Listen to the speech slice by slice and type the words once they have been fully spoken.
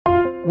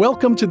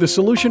Welcome to the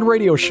Solution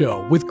Radio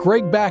Show with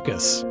Greg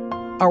Backus.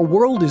 Our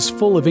world is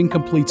full of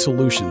incomplete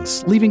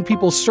solutions, leaving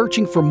people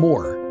searching for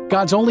more.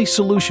 God's only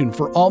solution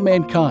for all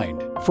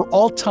mankind, for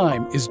all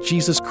time, is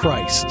Jesus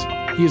Christ.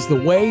 He is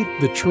the way,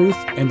 the truth,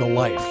 and the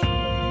life.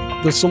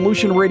 The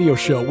Solution Radio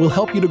Show will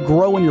help you to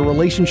grow in your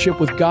relationship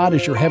with God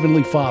as your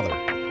Heavenly Father.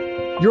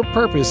 Your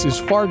purpose is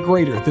far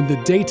greater than the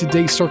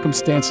day-to-day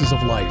circumstances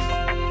of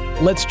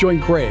life. Let's join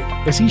Greg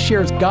as he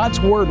shares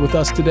God's Word with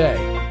us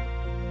today.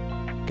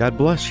 God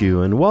bless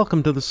you, and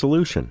welcome to The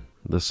Solution.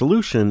 The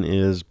Solution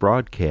is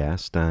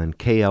broadcast on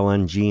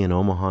KLNG in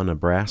Omaha,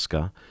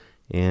 Nebraska,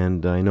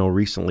 and I know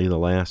recently, the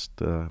last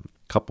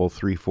couple,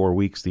 3-4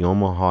 weeks, the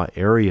Omaha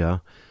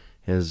area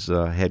has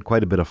had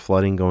quite a bit of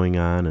flooding going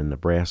on in the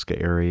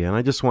Nebraska area, and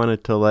I just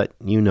wanted to let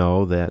you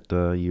know that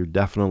you're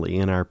definitely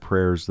in our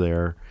prayers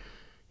there,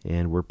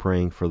 and we're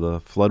praying for the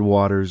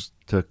floodwaters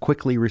to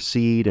quickly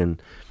recede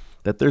and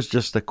that there's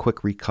just a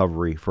quick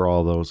recovery for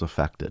all those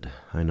affected.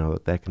 I know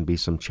that can be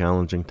some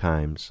challenging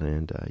times,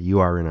 and you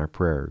are in our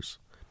prayers.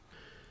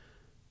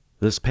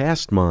 This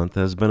past month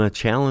has been a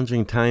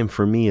challenging time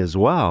for me as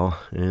well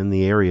in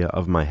the area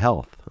of my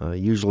health.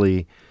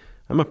 Usually,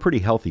 I'm a pretty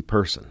healthy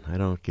person. I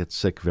don't get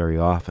sick very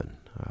often.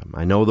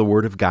 I know the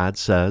Word of God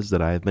says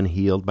that I have been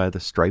healed by the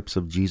stripes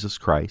of Jesus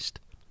Christ.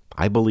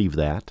 I believe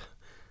that.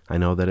 I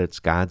know that it's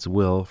God's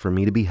will for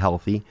me to be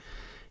healthy,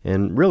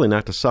 and really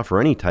not to suffer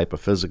any type of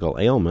physical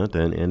ailment,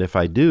 and if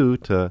I do,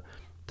 to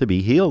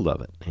be healed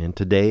of it. And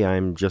today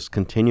I'm just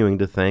continuing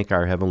to thank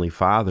our Heavenly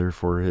Father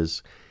for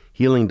His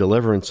healing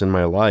deliverance in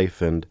my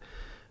life, and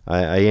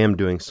I am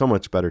doing so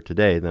much better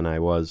today than I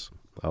was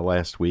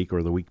last week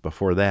or the week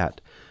before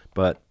that.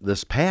 But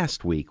this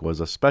past week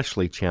was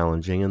especially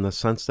challenging in the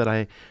sense that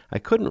I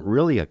couldn't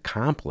really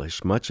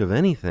accomplish much of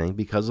anything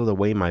because of the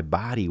way my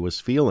body was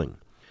feeling.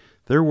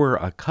 There were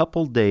a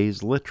couple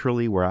days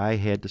literally where I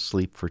had to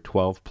sleep for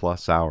 12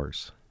 plus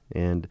hours.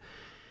 And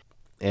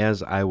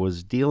as I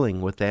was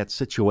dealing with that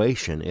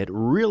situation, it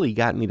really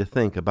got me to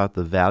think about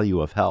the value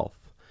of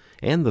health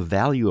and the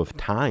value of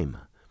time.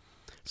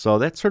 So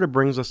that sort of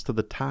brings us to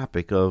the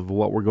topic of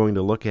what we're going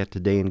to look at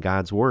today in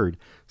God's Word,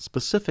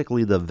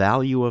 specifically the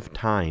value of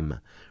time,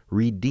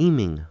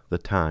 redeeming the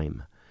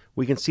time.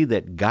 We can see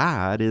that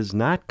God is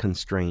not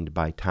constrained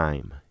by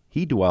time.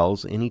 He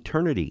dwells in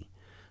eternity.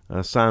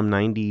 Psalm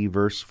 90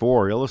 verse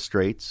 4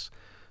 illustrates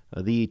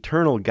the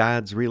eternal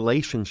God's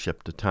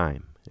relationship to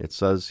time. It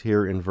says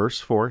here in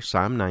verse 4,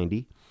 Psalm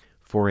 90,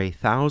 "For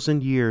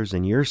 1,000 years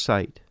in your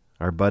sight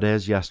are but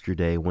as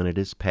yesterday when it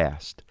is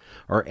past,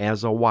 or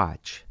as a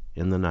watch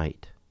in the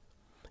night."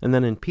 And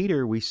then in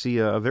Peter we see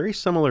a very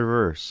similar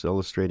verse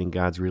illustrating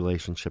God's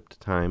relationship to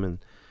time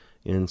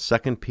in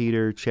 2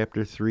 Peter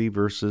chapter 3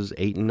 verses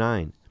 8 and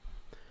 9.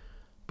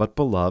 "But,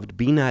 beloved,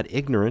 be not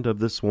ignorant of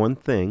this one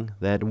thing,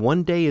 that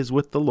one day is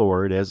with the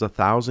Lord as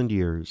 1,000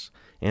 years,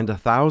 and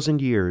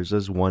 1,000 years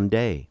as one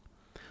day.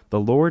 The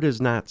Lord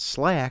is not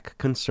slack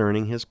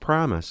concerning His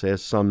promise,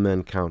 as some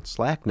men count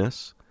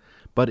slackness,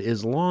 but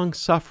is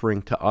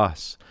long-suffering to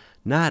us,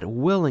 not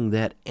willing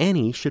that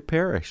any should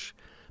perish,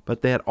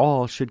 but that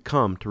all should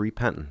come to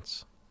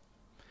repentance."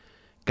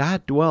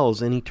 God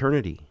dwells in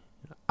eternity,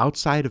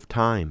 outside of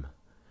time.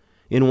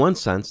 In one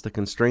sense, the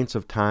constraints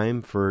of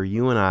time for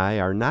you and I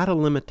are not a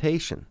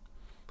limitation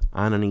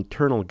on an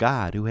eternal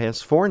God who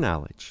has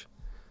foreknowledge.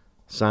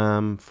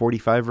 Psalm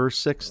 45, verse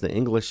 6, the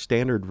English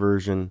Standard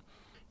Version,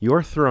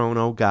 "Your throne,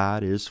 O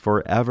God, is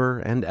forever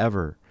and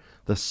ever.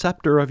 The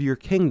scepter of your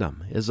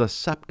kingdom is a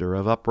scepter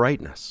of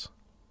uprightness."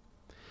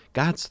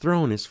 God's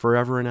throne is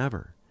forever and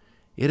ever.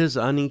 It is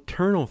an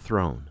eternal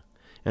throne.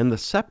 And the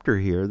scepter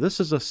here, this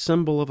is a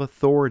symbol of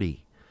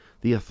authority.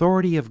 The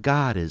authority of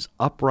God is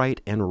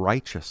upright and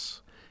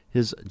righteous.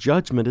 His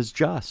judgment is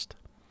just.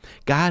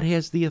 God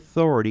has the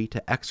authority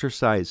to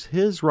exercise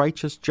His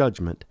righteous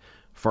judgment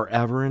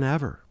forever and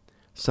ever.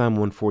 Psalm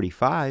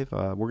 145,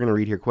 we're going to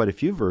read here quite a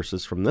few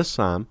verses from this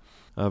psalm,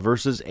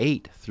 verses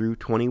 8 through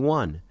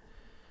 21.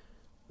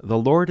 "The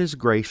Lord is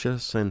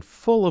gracious and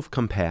full of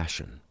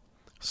compassion,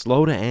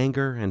 slow to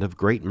anger and of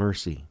great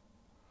mercy."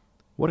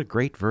 What a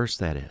great verse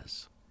that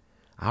is.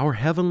 Our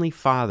Heavenly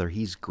Father,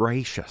 He's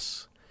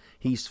gracious.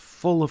 He's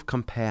full of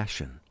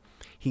compassion.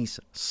 He's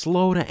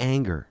slow to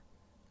anger,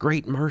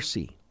 great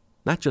mercy.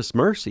 Not just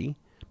mercy,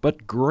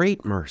 but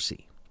great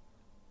mercy.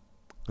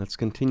 Let's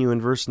continue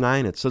in verse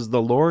 9. It says,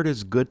 "The Lord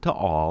is good to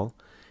all,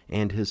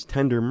 and His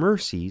tender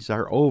mercies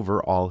are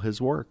over all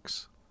His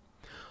works.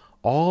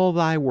 All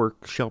thy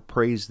work shall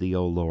praise thee,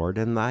 O Lord,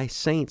 and thy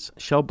saints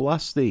shall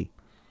bless thee."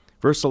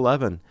 Verse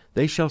 11,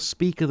 "They shall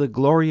speak of the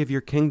glory of your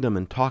kingdom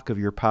and talk of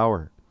your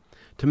power,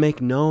 to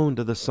make known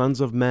to the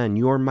sons of men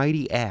your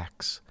mighty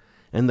acts,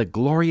 and the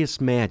glorious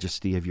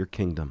majesty of your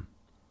kingdom."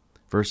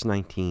 Verse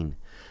 19,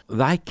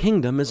 "Thy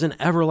kingdom is an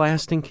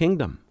everlasting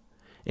kingdom,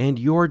 and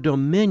your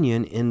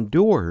dominion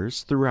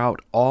endures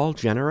throughout all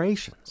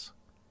generations."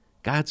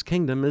 God's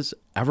kingdom is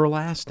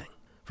everlasting.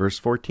 Verse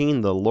 14,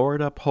 "The Lord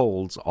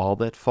upholds all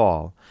that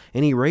fall,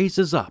 and He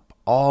raises up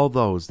all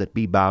those that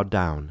be bowed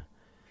down.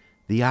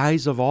 The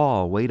eyes of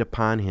all wait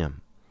upon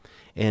Him,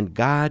 and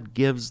God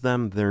gives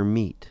them their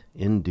meat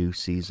in due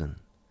season.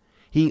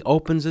 He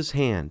opens his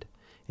hand,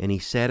 and he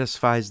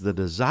satisfies the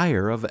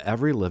desire of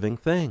every living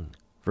thing.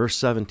 Verse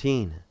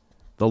 17,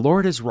 the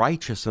Lord is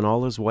righteous in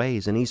all his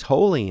ways, and he's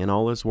holy in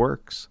all his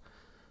works.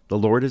 The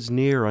Lord is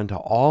near unto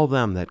all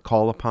them that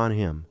call upon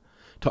him,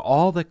 to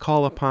all that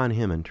call upon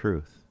him in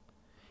truth.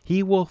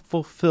 He will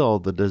fulfill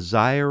the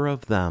desire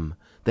of them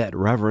that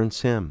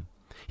reverence him.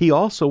 He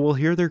also will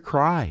hear their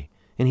cry,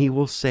 and he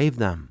will save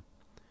them.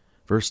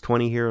 Verse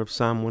 20 here of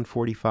Psalm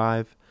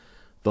 145,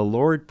 the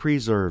Lord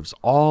preserves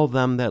all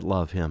them that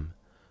love him,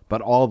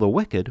 but all the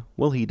wicked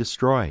will he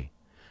destroy.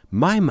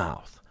 My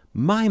mouth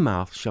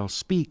shall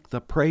speak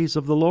the praise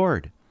of the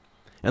Lord,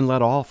 and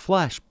let all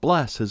flesh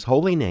bless his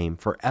holy name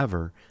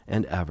forever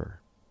and ever.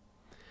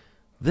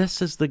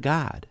 This is the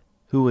God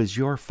who is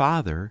your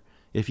Father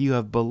if you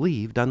have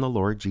believed on the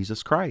Lord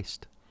Jesus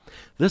Christ.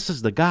 This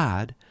is the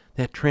God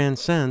that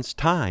transcends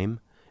time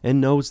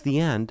and knows the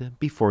end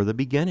before the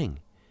beginning.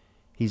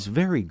 He's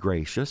very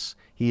gracious,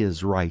 he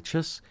is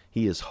righteous,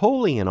 he is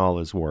holy in all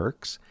his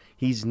works,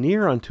 he's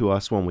near unto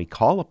us when we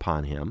call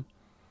upon him,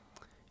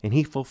 and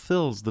he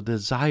fulfills the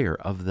desire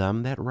of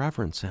them that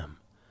reverence him.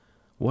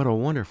 What a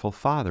wonderful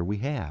Father we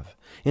have,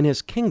 and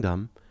his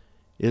kingdom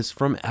is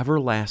from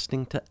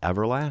everlasting to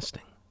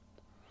everlasting.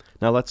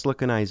 Now let's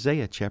look in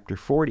Isaiah chapter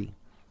 40,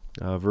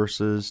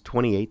 verses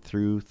 28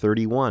 through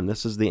 31.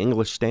 This is the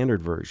English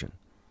Standard Version.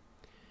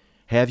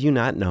 Have you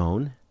not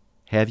known?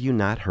 Have you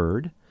not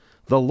heard?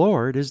 The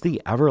Lord is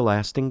the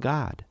everlasting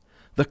God,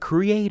 the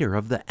creator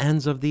of the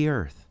ends of the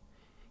earth.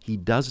 He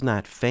does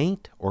not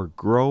faint or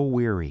grow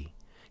weary.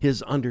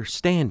 His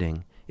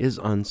understanding is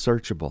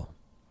unsearchable.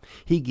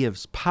 He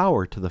gives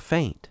power to the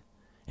faint,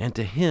 and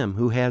to him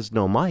who has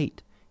no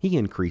might, he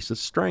increases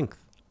strength.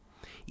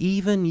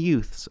 Even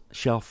youths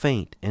shall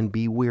faint and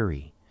be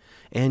weary,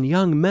 and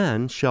young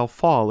men shall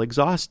fall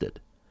exhausted.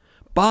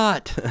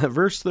 But,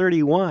 verse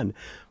 31,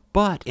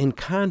 but in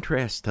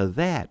contrast to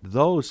that,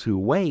 those who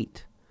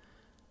wait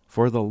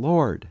for the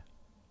Lord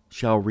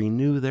shall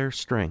renew their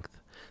strength.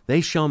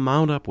 They shall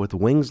mount up with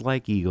wings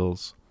like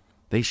eagles.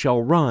 They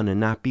shall run and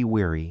not be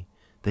weary.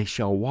 They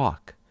shall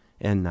walk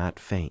and not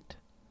faint.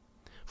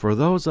 For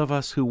those of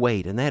us who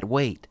wait, and that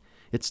wait,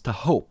 it's to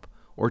hope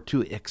or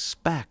to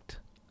expect.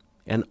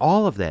 And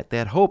all of that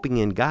hoping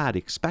in God,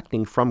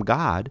 expecting from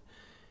God,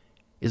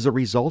 is a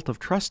result of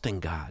trusting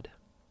God.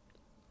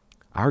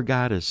 Our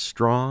God is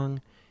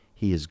strong.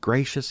 He is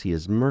gracious. He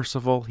is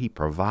merciful. He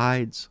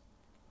provides.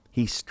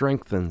 He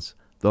strengthens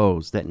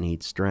those that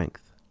need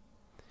strength.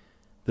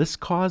 This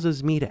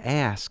causes me to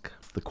ask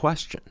the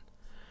question,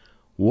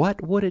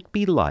 what would it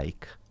be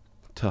like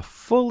to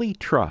fully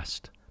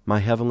trust my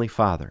Heavenly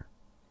Father,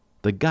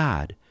 the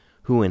God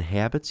who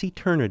inhabits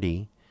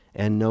eternity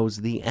and knows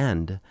the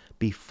end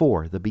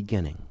before the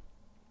beginning?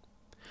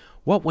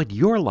 What would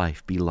your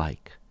life be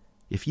like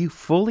if you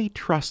fully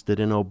trusted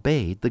and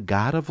obeyed the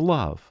God of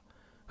love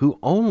who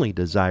only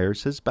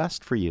desires his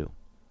best for you?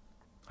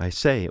 I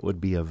say it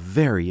would be a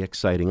very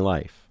exciting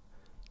life.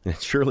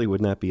 It surely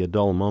would not be a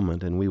dull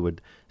moment, and we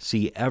would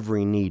see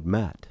every need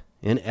met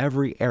in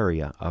every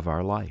area of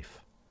our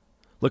life.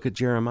 Look at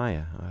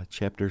Jeremiah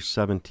chapter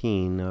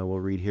 17. We'll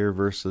read here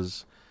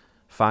verses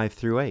 5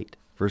 through 8.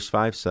 Verse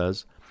 5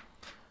 says,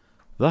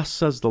 Thus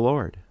says the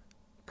Lord,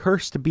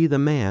 Cursed be the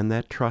man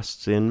that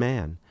trusts in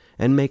man,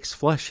 and makes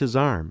flesh his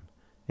arm,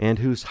 and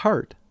whose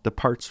heart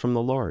departs from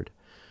the Lord.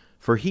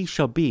 For he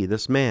shall be,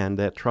 this man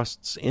that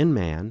trusts in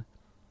man,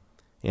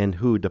 and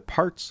who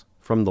departs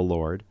from the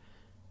Lord,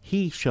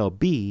 he shall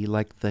be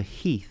like the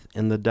heath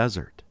in the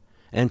desert,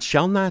 and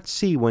shall not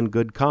see when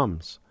good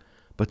comes,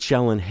 but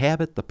shall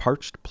inhabit the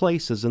parched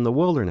places in the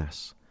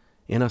wilderness,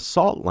 in a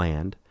salt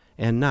land,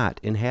 and not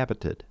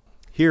inhabited.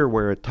 Here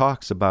where it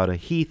talks about a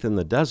heath in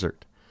the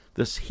desert,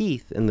 this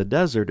heath in the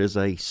desert is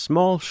a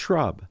small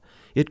shrub.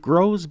 It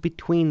grows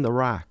between the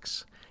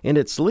rocks, and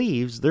its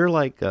leaves, they're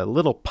like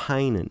little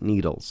pine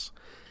needles.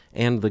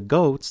 And the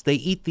goats, they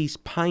eat these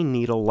pine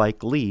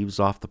needle-like leaves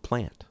off the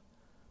plant.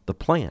 The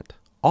plant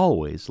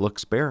always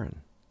looks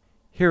barren.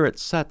 Here it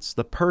sets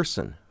the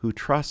person who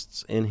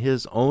trusts in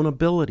his own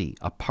ability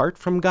apart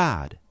from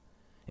God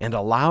and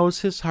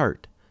allows his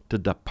heart to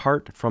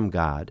depart from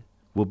God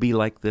will be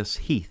like this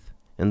heath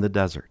in the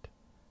desert.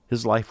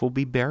 His life will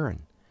be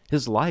barren.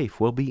 His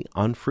life will be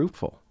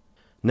unfruitful.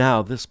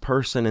 Now, this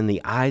person in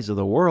the eyes of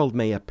the world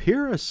may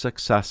appear as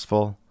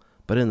successful,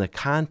 but in the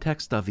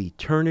context of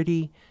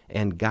eternity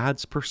and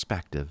God's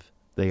perspective,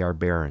 they are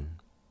barren.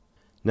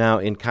 Now,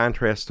 in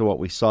contrast to what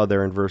we saw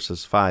there in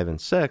verses 5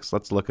 and 6,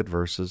 let's look at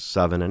verses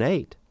 7 and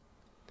 8.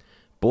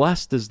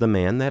 Blessed is the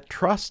man that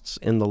trusts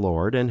in the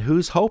Lord, and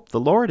whose hope the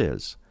Lord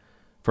is.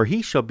 For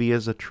he shall be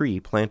as a tree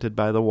planted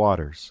by the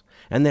waters,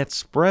 and that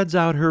spreads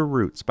out her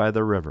roots by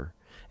the river,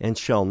 and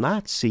shall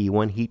not see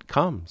when heat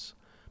comes.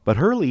 But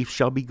her leaf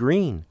shall be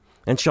green,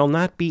 and shall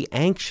not be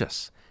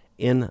anxious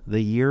in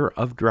the year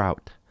of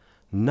drought,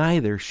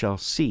 neither shall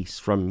cease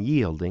from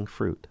yielding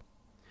fruit.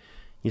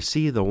 You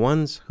see, the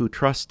ones who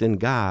trust in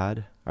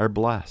God are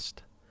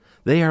blessed.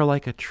 They are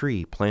like a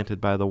tree planted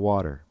by the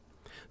water.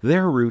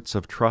 Their roots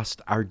of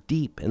trust are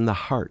deep in the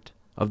heart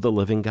of the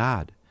living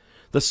God.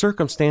 The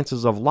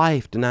circumstances of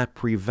life do not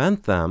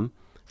prevent them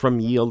from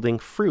yielding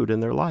fruit in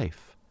their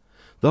life.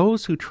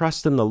 Those who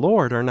trust in the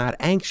Lord are not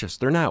anxious.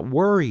 They're not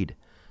worried,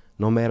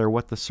 no matter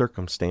what the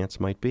circumstance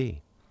might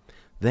be.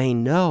 They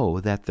know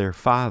that their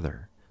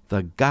Father,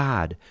 the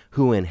God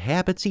who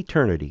inhabits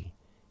eternity,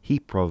 He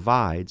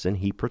provides and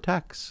He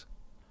protects.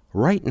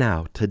 Right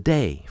now,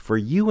 today, for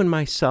you and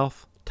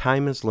myself,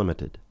 time is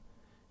limited.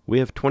 We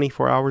have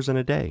 24 hours in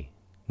a day,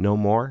 no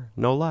more,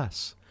 no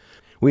less.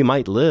 We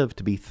might live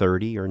to be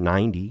 30 or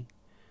 90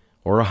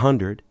 or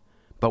 100,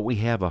 but we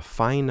have a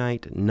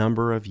finite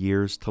number of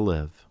years to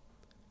live.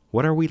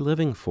 What are we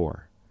living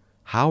for?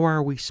 How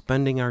are we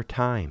spending our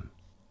time?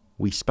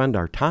 We spend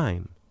our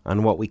time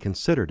on what we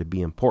consider to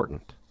be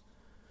important.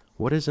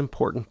 What is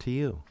important to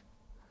you?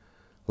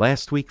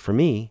 Last week for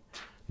me,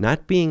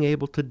 not being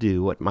able to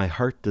do what my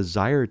heart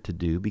desired to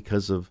do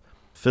because of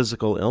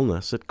physical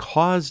illness, it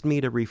caused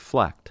me to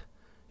reflect.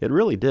 It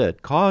really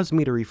did cause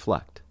me to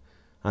reflect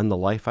on the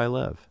life I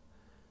live.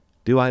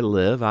 Do I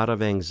live out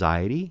of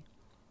anxiety,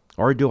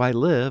 or do I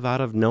live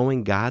out of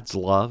knowing God's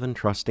love and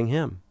trusting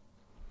Him?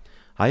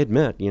 I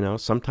admit,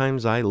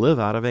 sometimes I live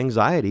out of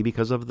anxiety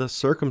because of the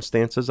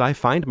circumstances I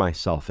find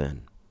myself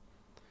in.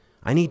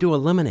 I need to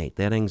eliminate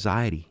that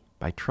anxiety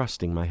by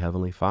trusting my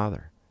Heavenly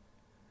Father.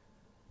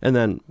 And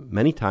then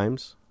many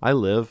times I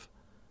live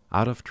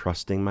out of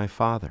trusting my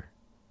Father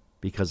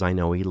because I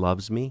know He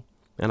loves me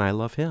and I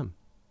love Him.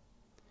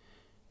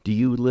 Do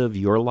you live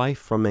your life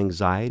from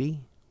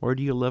anxiety or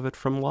do you live it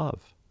from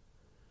love?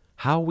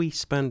 How we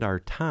spend our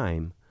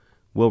time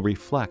will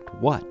reflect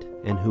what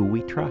and who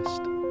we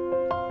trust.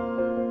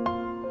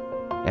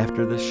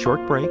 After this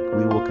short break,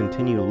 we will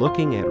continue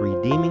looking at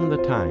redeeming the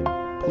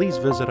time. Please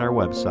visit our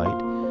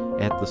website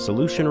at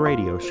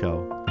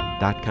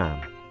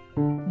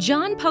thesolutionradioshow.com.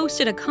 John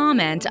posted a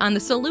comment on the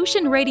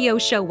Solution Radio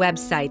Show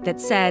website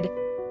that said,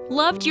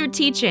 "Loved your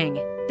teaching.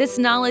 This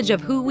knowledge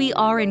of who we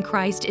are in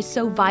Christ is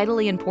so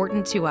vitally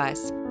important to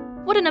us.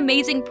 What an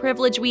amazing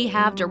privilege we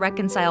have to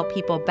reconcile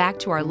people back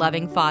to our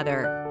loving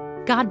Father.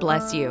 God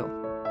bless you."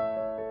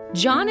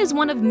 John is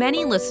one of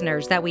many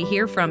listeners that we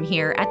hear from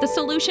here at the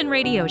Solution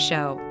Radio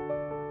Show.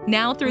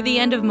 Now through the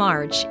end of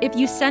March, if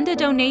you send a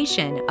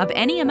donation of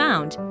any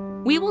amount,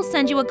 we will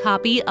send you a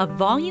copy of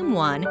Volume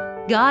 1,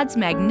 God's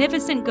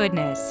Magnificent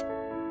Goodness.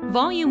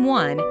 Volume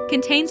 1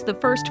 contains the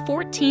first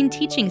 14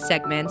 teaching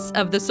segments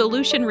of the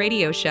Solution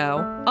Radio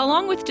Show,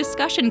 along with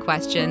discussion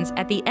questions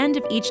at the end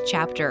of each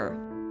chapter.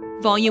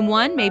 Volume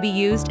 1 may be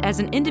used as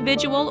an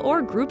individual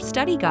or group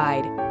study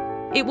guide.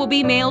 It will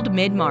be mailed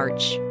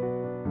mid-March.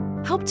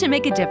 Help to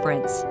make a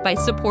difference by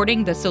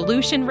supporting the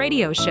Solution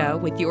Radio Show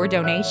with your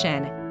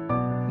donation.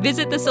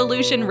 Visit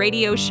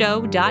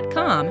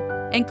thesolutionradioshow.com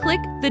and click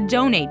the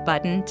Donate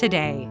button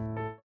today.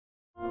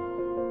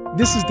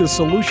 This is the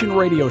Solution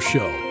Radio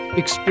Show,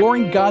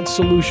 exploring God's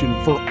solution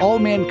for all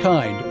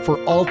mankind for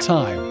all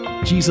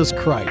time, Jesus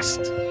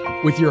Christ.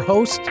 With your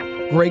host,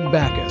 Greg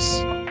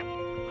Backus.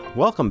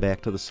 Welcome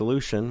back to The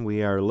Solution.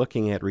 We are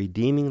looking at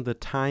redeeming the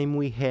time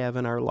we have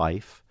in our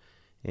life.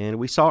 And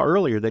we saw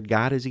earlier that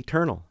God is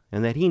eternal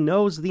and that He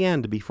knows the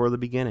end before the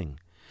beginning.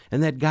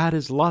 And that God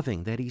is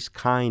loving, that He's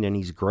kind and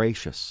He's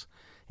gracious.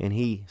 And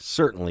He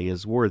certainly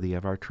is worthy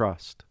of our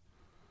trust.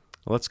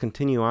 Let's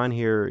continue on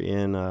here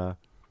in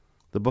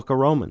the book of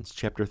Romans,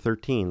 chapter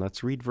 13.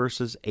 Let's read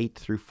verses 8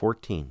 through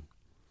 14.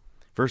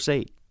 Verse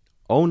 8,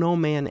 "Owe no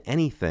man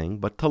anything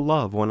but to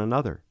love one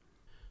another.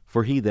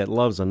 For he that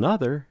loves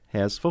another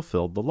has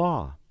fulfilled the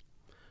law.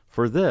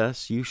 For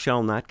this, you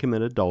shall not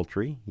commit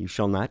adultery, you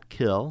shall not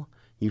kill,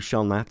 you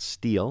shall not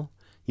steal,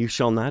 you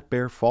shall not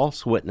bear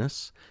false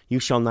witness, you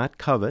shall not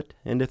covet,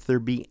 and if there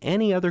be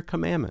any other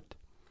commandment,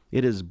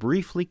 it is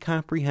briefly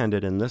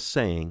comprehended in this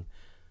saying,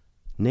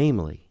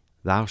 namely,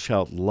 thou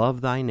shalt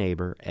love thy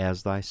neighbor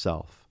as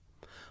thyself.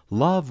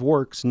 Love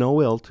works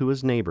no ill to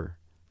his neighbor.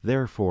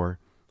 Therefore,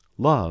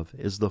 love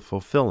is the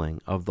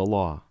fulfilling of the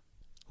law."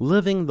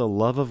 Living the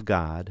love of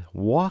God,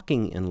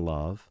 walking in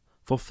love,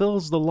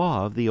 fulfills the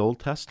law of the Old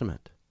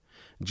Testament.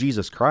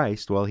 Jesus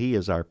Christ, while He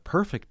is our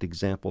perfect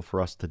example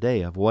for us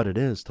today of what it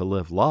is to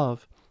live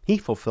love, He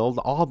fulfilled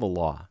all the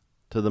law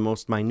to the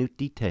most minute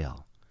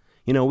detail.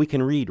 We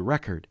can read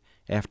record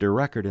after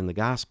record in the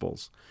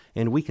Gospels,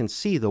 and we can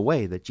see the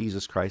way that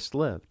Jesus Christ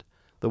lived,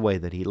 the way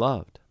that He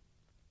loved.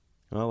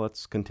 Well,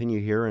 let's continue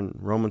here in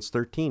Romans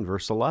 13,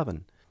 verse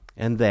 11.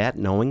 "And that,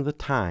 knowing the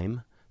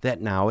time, that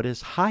now it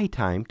is high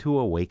time to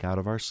awake out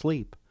of our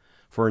sleep.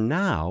 For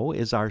now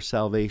is our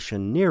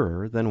salvation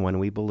nearer than when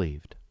we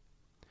believed."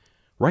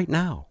 Right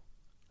now,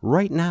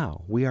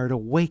 we are to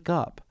wake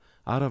up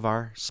out of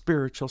our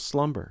spiritual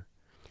slumber.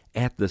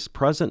 At this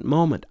present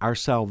moment, our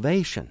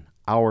salvation,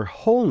 our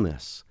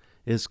wholeness,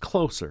 is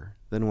closer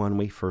than when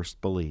we first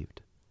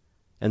believed.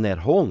 And that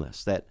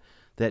wholeness,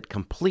 that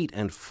complete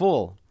and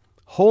full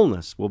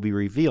wholeness will be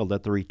revealed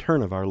at the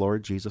return of our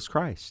Lord Jesus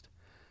Christ.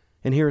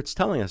 And here it's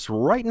telling us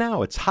right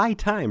now, it's high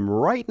time,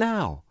 right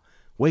now.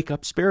 Wake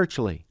up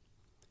spiritually.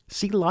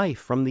 See life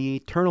from the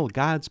eternal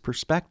God's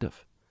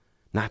perspective.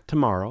 not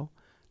tomorrow,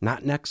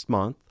 not next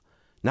month,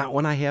 not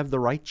when I have the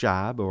right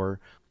job or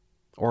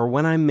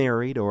when I'm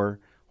married or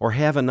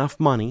have enough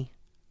money.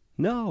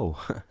 No,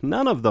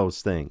 none of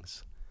those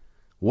things.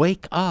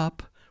 Wake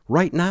up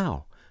right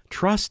now,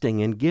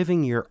 trusting and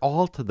giving your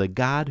all to the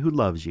God who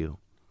loves you.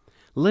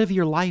 Live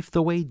your life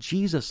the way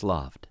Jesus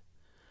loved.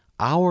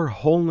 Our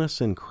wholeness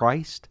in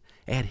Christ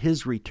at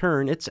His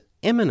return, it's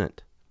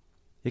imminent.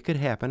 It could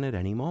happen at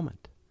any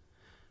moment.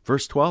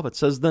 Verse 12, it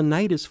says, "The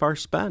night is far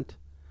spent.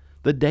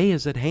 The day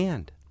is at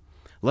hand.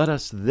 Let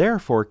us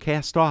therefore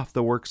cast off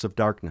the works of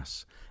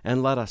darkness,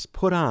 and let us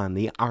put on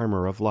the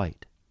armor of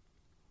light."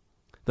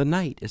 The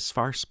night is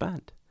far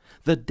spent.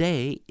 The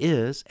day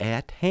is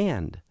at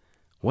hand.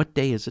 What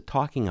day is it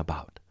talking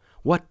about?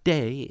 What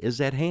day is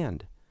at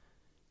hand?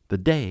 The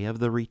day of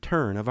the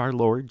return of our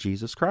Lord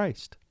Jesus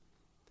Christ.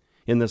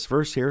 In this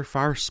verse here,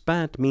 far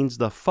spent means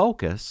the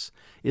focus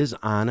is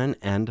on an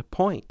end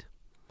point.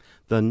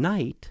 The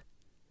night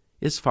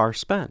is far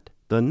spent.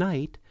 The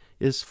night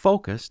is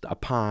focused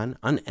upon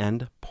an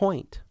end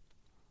point.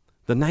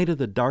 The night of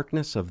the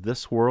darkness of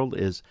this world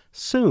is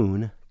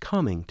soon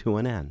coming to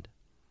an end.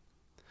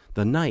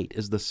 The night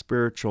is the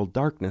spiritual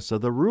darkness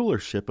of the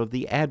rulership of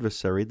the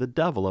adversary, the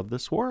devil of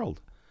this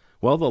world.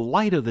 Well, the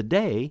light of the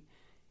day,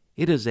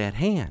 it is at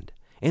hand,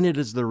 and it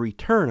is the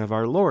return of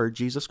our Lord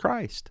Jesus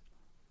Christ.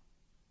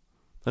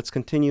 Let's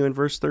continue in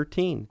verse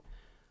 13.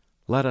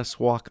 Let us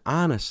walk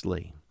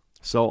honestly.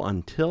 So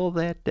until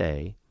that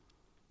day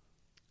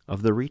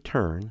of the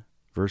return,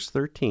 verse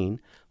 13,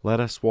 let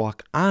us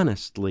walk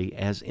honestly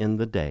as in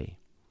the day,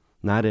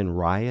 not in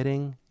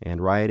rioting,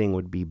 and rioting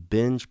would be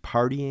binge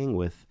partying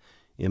with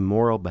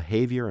immoral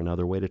behavior,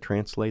 another way to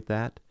translate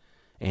that,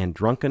 and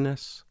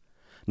drunkenness,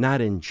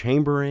 not in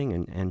chambering,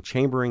 and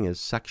chambering is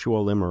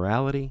sexual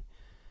immorality,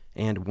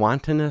 and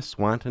wantonness.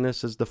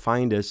 Wantonness is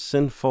defined as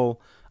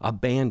sinful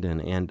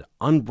abandon and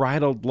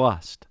unbridled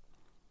lust,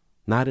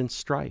 not in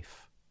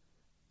strife,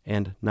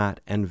 and not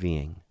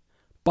envying.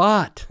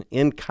 But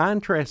in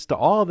contrast to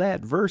all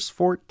that, verse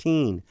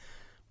 14,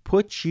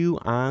 put you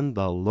on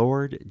the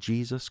Lord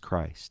Jesus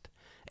Christ,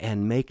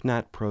 and make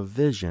not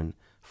provision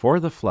for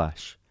the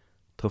flesh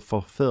to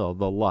fulfill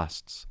the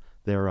lusts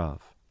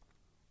thereof.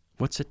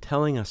 What's it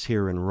telling us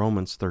here in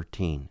Romans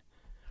 13?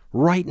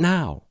 Right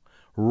now,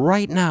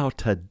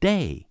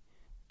 today,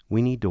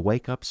 we need to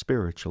wake up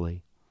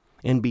spiritually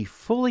and be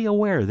fully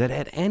aware that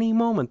at any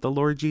moment the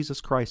Lord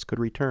Jesus Christ could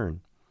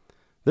return.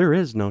 There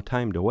is no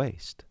time to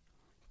waste.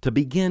 To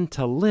begin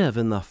to live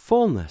in the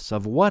fullness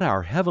of what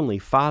our Heavenly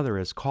Father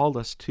has called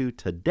us to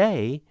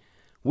today,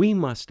 we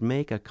must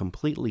make a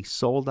completely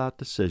sold-out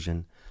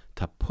decision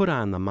to put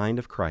on the mind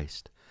of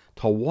Christ,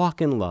 to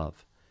walk in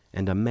love,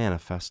 and to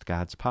manifest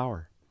God's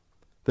power.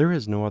 There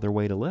is no other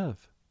way to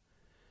live.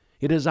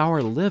 It is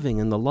our living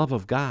in the love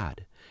of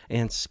God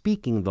and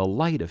speaking the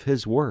light of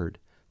His Word.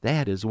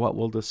 That is what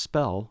will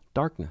dispel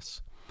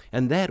darkness,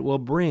 and that will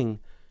bring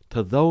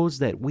to those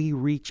that we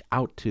reach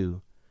out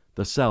to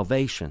the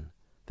salvation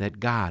that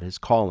God is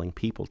calling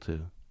people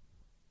to.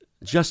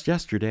 Just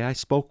yesterday, I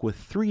spoke with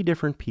 3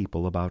 different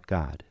people about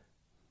God.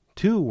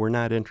 2 were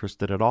not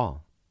interested at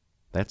all.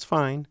 That's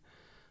fine.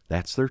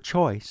 That's their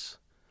choice.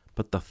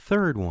 But the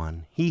 3rd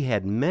one, he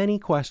had many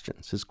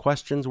questions. His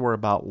questions were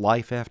about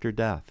life after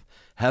death,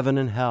 heaven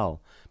and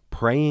hell,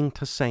 praying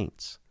to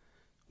saints.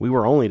 We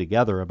were only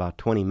together about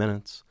 20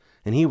 minutes,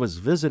 and he was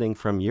visiting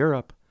from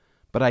Europe,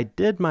 but I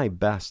did my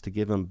best to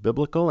give him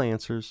biblical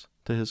answers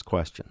to his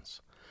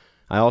questions.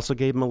 I also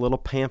gave him a little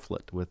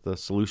pamphlet with the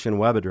Solution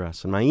web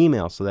address and my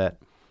email so that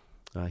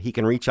he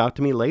can reach out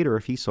to me later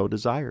if he so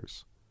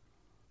desires.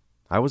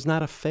 I was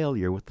not a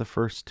failure with the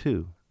first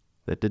 2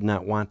 that did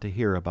not want to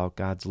hear about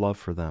God's love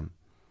for them.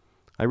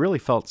 I really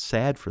felt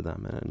sad for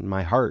them, and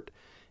my heart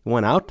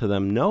went out to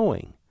them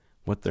knowing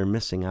what they're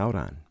missing out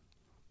on.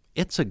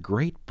 It's a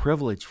great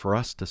privilege for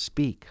us to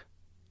speak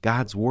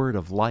God's word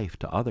of life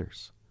to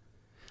others.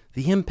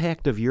 The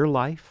impact of your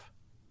life,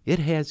 it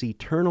has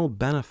eternal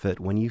benefit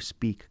when you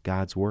speak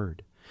God's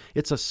word.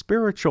 It's a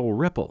spiritual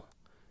ripple,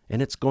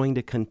 and it's going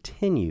to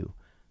continue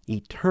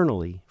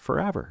eternally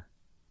forever.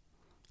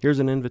 Here's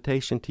an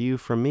invitation to you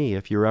from me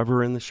if you're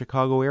ever in the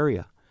Chicago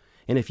area,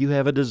 and if you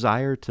have a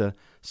desire to,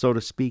 so to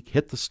speak,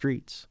 hit the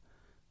streets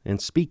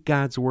and speak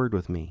God's word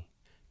with me,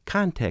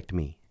 contact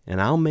me,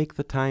 and I'll make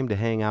the time to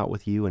hang out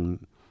with you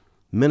and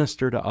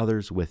minister to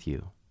others with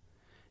you.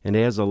 And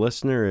as a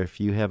listener, if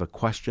you have a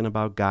question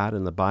about God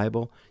and the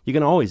Bible, you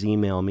can always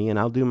email me, and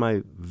I'll do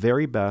my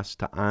very best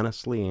to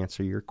honestly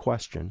answer your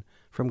question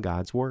from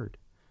God's Word.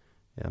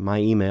 My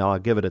email, I'll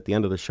give it at the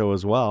end of the show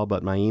as well,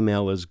 but my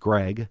email is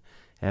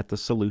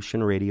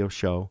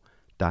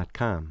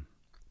greg@thesolutionradioshow.com.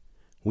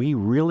 We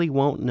really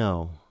won't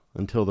know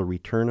until the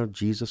return of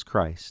Jesus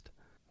Christ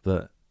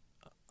the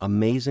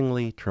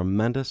amazingly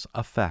tremendous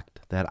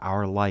effect that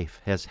our life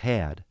has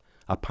had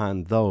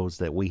upon those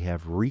that we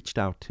have reached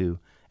out to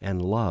and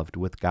loved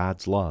with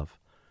God's love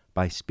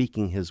by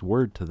speaking His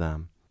word to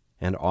them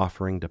and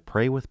offering to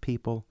pray with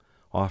people,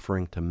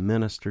 offering to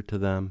minister to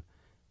them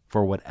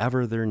for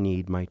whatever their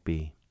need might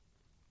be.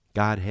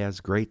 God has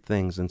great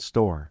things in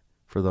store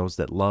for those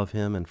that love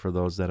Him and for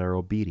those that are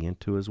obedient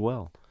to His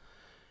will.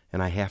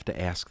 And I have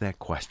to ask that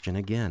question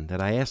again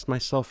that I asked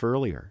myself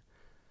earlier,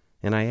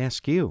 and I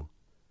ask you,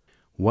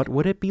 what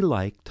would it be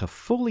like to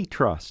fully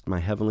trust my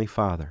Heavenly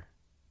Father,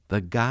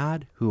 the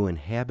God who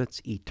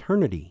inhabits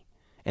eternity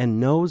and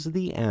knows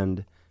the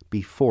end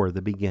before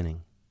the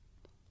beginning?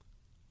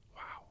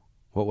 Wow.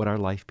 What would our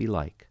life be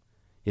like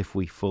if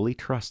we fully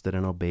trusted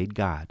and obeyed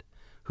God,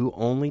 who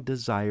only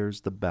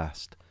desires the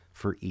best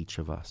for each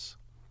of us?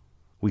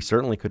 We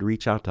certainly could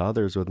reach out to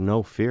others with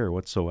no fear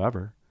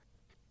whatsoever.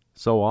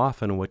 So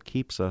often what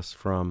keeps us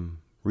from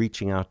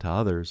reaching out to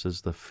others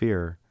is the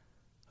fear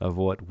of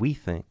what we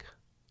think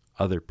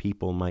other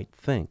people might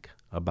think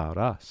about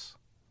us.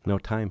 No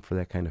time for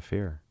that kind of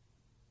fear.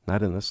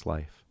 Not in this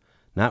life.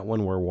 Not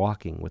when we're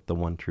walking with the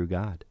one true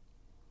God.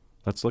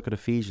 Let's look at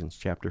Ephesians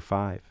chapter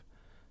 5,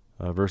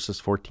 verses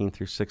 14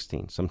 through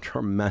 16. Some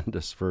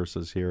tremendous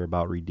verses here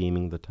about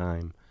redeeming the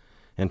time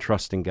and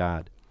trusting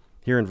God.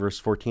 Here in verse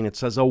 14 it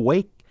says,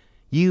 "Awake,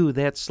 you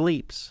that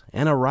sleeps,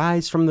 and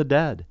arise from the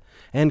dead,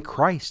 and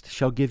Christ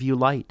shall give you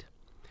light.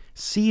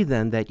 See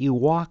then that you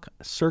walk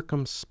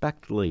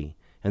circumspectly,"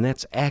 and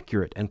that's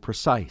accurate and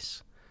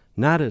precise,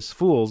 "not as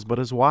fools, but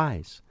as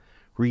wise,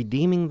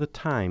 redeeming the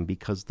time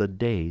because the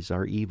days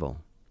are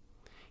evil."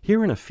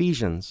 Here in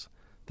Ephesians,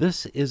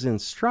 this is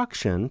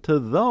instruction to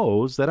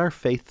those that are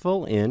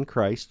faithful in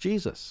Christ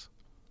Jesus.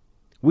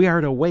 We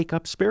are to wake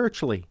up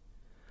spiritually.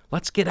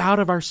 Let's get out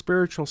of our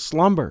spiritual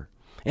slumber,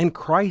 and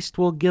Christ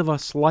will give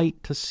us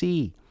light to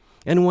see.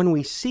 And when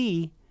we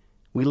see,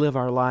 we live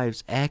our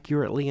lives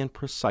accurately and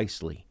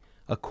precisely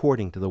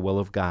according to the will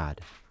of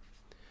God.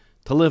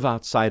 To live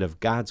outside of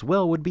God's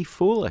will would be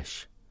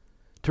foolish.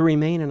 To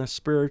remain in a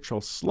spiritual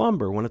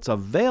slumber when it's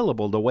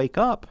available to wake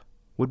up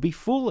would be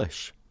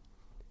foolish.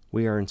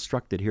 We are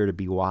instructed here to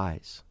be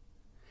wise.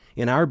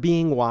 In our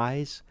being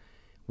wise,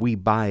 we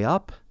buy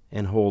up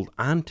and hold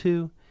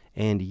onto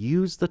and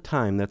use the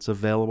time that's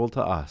available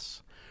to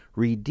us.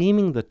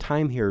 Redeeming the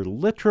time here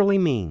literally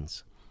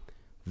means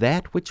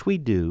that which we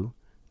do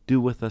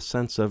with a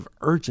sense of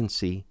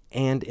urgency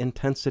and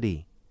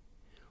intensity.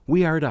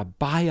 We are to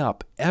buy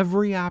up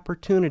every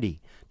opportunity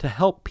to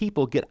help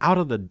people get out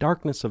of the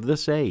darkness of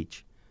this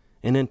age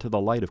and into the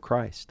light of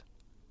Christ.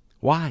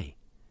 Why?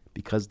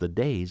 Because the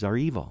days are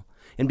evil,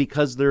 and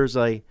because there's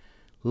a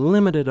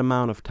limited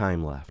amount of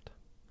time left.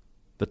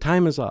 The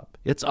time is up.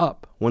 It's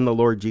up when the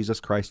Lord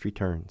Jesus Christ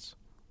returns.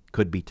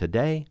 Could be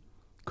today,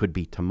 could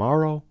be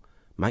tomorrow,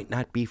 might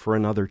not be for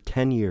another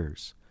 10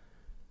 years.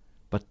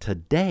 But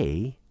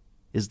today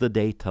is the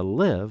day to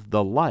live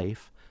the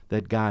life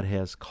that God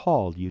has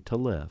called you to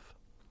live,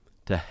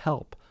 to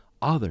help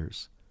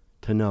others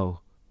to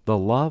know the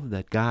love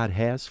that God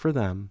has for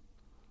them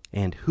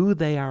and who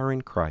they are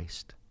in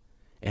Christ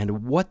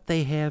and what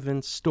they have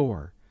in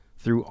store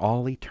through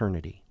all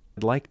eternity.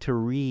 I'd like to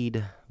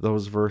read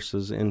those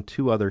verses in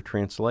two other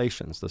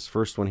translations. This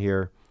first one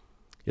here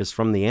is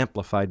from the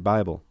Amplified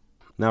Bible.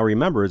 Now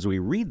remember, as we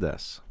read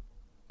this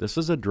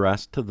is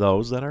addressed to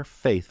those that are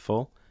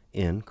faithful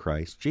in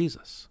Christ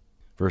Jesus.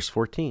 Verse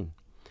 14,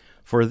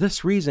 "For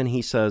this reason,"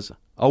 he says,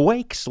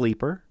 "awake,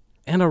 sleeper,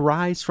 and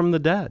arise from the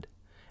dead,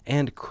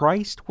 and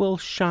Christ will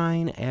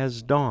shine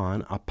as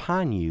dawn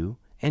upon you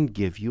and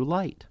give you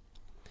light.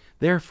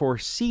 Therefore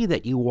see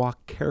that you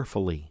walk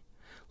carefully,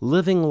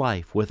 living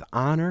life with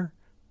honor,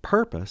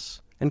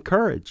 purpose, and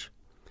courage,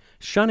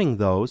 shunning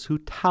those who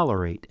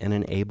tolerate and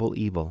enable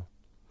evil,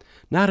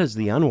 not as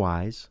the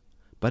unwise,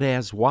 but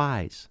as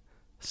wise,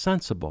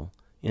 sensible,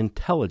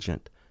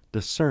 intelligent,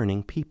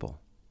 discerning people,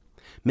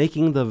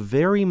 making the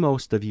very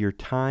most of your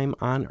time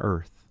on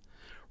earth,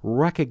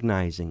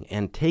 recognizing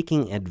and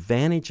taking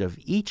advantage of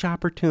each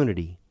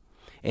opportunity,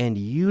 and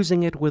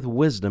using it with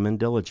wisdom and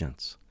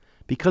diligence,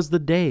 because the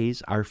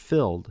days are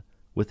filled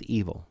with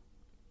evil."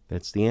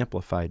 That's the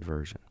Amplified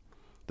Version.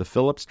 The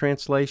Phillips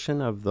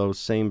translation of those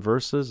same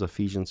verses,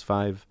 Ephesians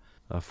 5,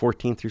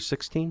 14 through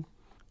 16,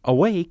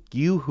 "Awake,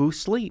 you who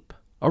sleep,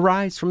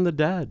 arise from the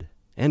dead,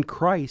 and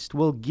Christ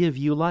will give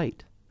you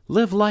light.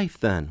 Live life,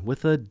 then,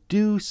 with a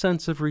due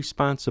sense of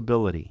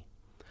responsibility,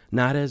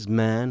 not as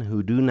men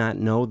who do not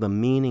know the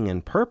meaning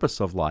and purpose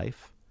of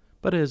life,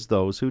 but as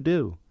those who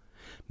do.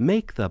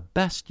 Make the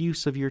best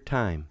use of your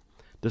time,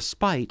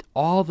 despite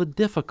all the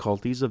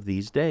difficulties of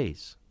these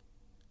days."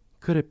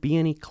 Could it be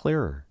any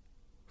clearer?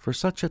 For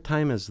such a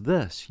time as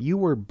this, you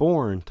were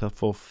born to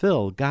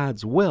fulfill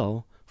God's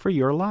will for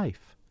your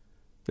life.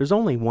 There's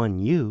only one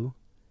you.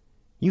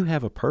 You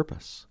have a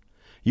purpose.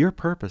 Your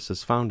purpose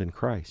is found in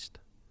Christ.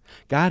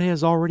 God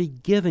has already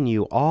given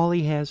you all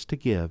He has to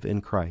give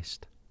in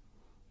Christ.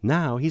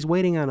 Now He's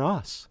waiting on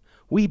us.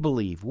 We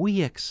believe,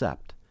 we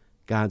accept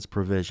God's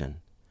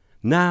provision.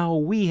 Now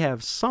we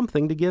have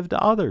something to give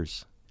to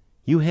others.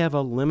 You have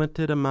a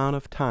limited amount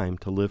of time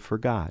to live for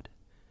God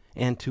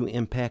and to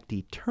impact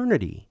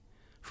eternity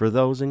for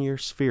those in your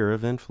sphere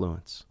of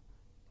influence.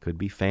 Could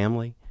be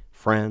family,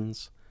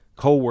 friends,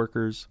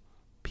 co-workers,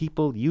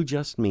 people you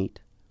just meet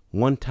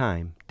one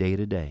time, day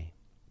to day.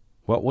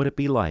 What would it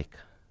be like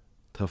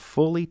to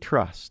fully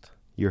trust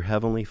your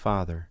Heavenly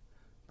Father,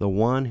 the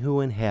one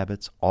who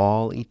inhabits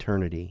all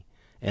eternity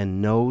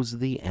and knows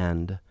the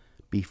end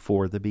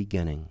before the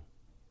beginning.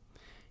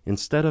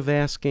 Instead of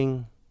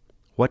asking,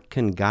 "What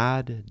can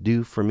God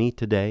do for me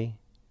today?"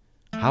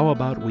 how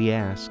about we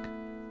ask,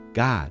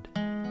 "God,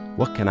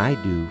 what can I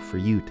do for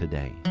you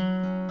today?"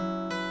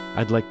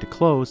 I'd like to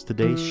close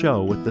today's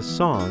show with the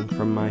song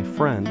from my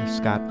friend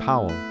Scott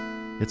Powell.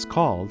 It's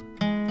called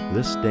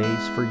 "This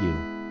Day's for You."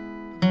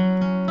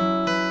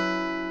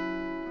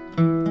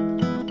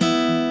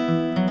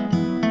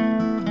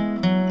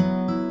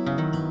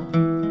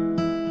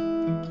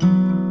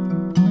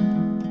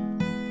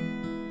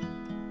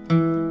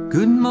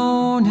 Good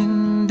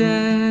morning,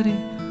 Daddy,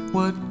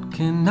 what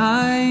can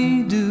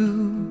I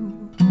do?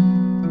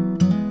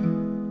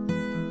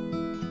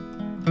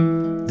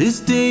 This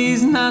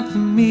day's not for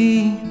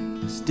me,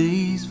 this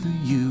day's for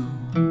you.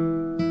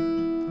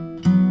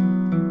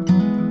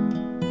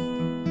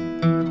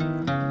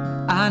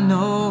 I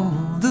know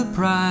the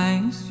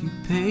price you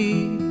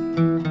paid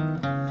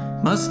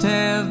must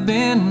have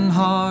been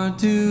hard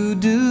to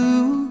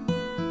do.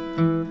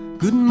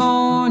 Good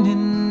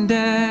morning,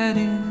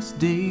 Daddy, this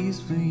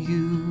day's for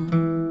you.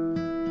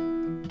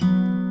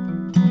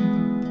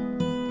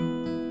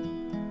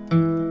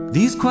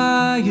 These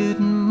quiet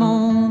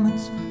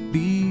moments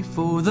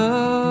before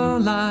the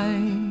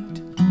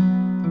light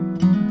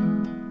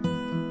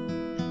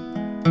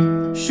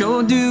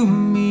sure do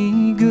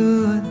me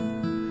good,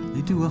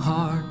 they do a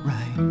heart right.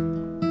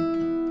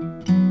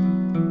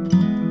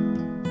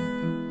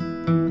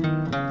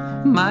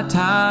 My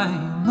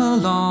time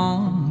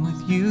alone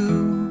with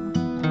you,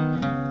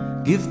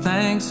 give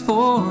thanks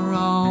for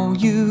all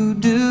you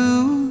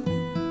do.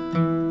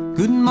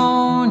 Good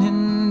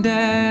morning,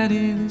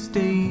 Daddy, this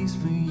day's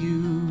for you.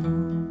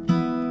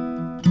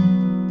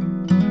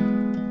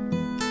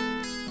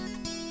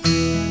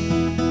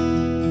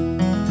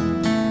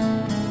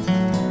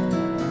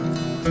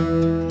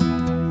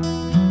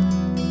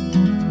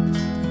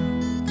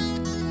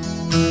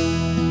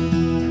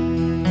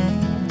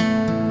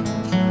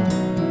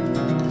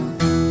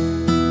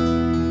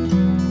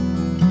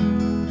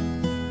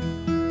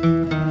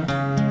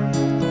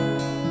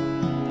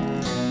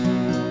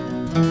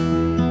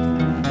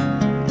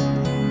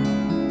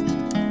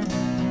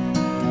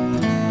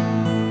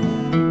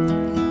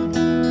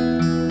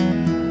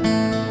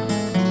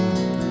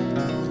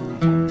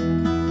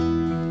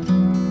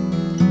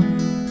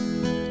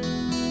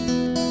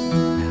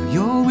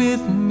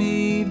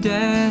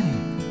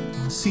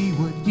 See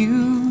what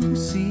you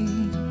see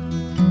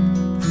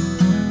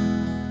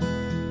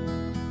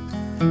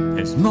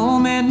as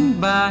moment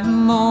by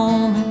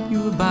moment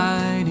you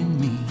abide in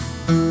me.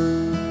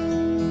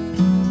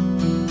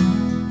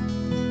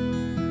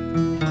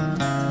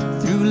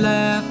 Through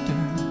laughter,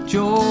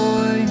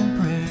 joy, and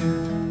prayer,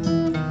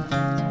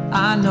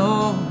 I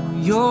know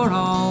you're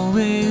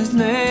always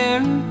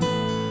there.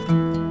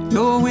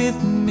 You're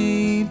with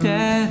me,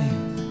 Daddy, I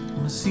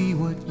wanna see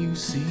what you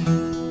see.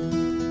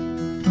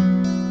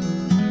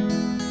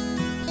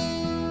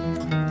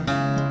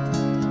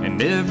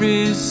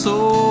 Every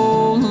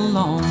soul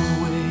along the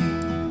way,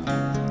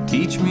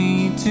 teach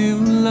me to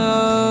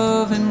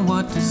love and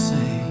what to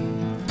say.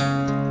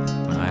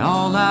 When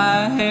all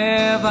I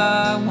have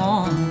I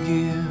want to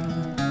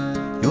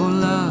give, your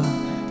love,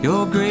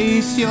 your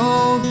grace,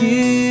 your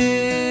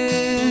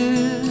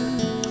gift.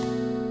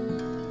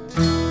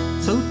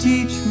 So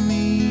teach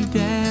me,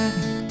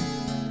 Daddy,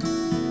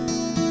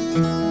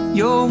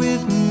 you're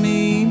with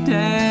me,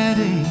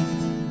 Daddy.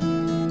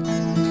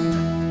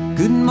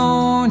 Good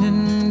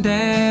morning,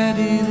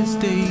 Daddy, this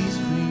day's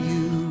for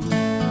you.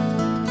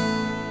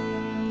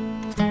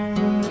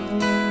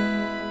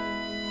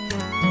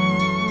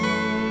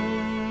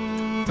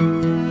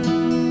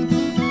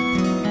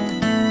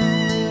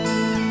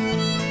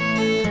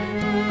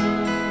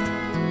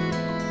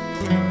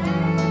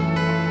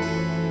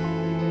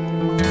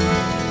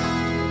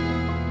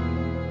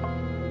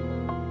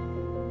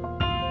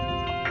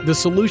 The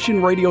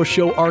Solution Radio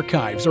Show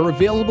archives are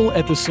available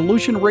at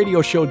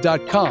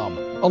thesolutionradioshow.com,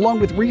 along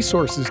with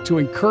resources to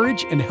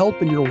encourage and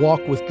help in your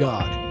walk with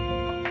God.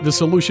 The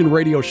Solution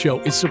Radio Show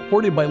is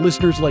supported by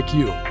listeners like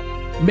you.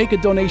 Make a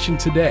donation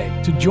today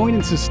to join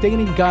in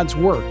sustaining God's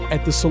work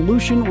at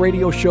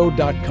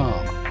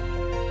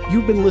thesolutionradioshow.com.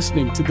 You've been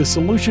listening to The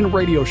Solution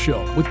Radio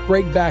Show with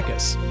Greg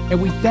Backus,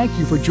 and we thank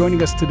you for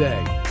joining us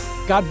today.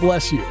 God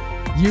bless you.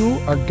 You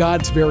are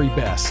God's very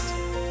best.